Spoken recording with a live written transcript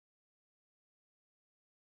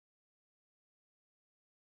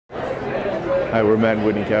Hi, we're Matt and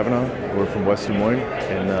Whitney Kavanaugh. We're from West Des Moines,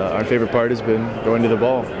 and our favorite part has been going to the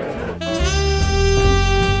ball.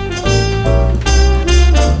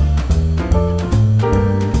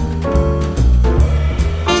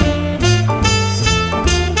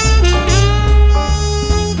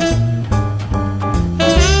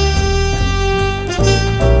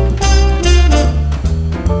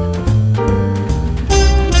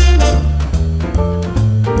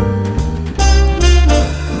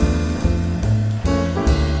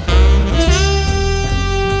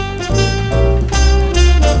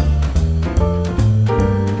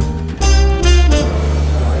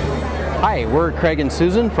 Hi, we're Craig and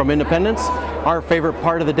Susan from Independence. Our favorite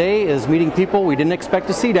part of the day is meeting people we didn't expect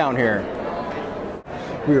to see down here.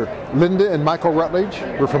 We're Linda and Michael Rutledge.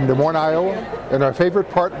 We're from Des Moines, Iowa, and our favorite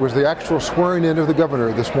part was the actual swearing in of the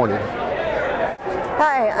governor this morning.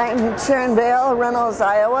 Hi, I'm Sharon Vale, Reynolds,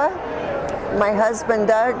 Iowa. My husband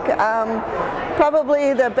Doug.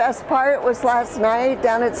 Probably the best part was last night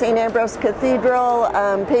down at St. Ambrose Cathedral,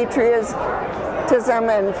 patriotism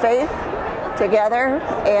and faith together,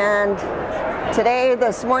 and today,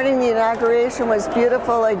 this morning, the inauguration was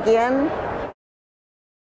beautiful again.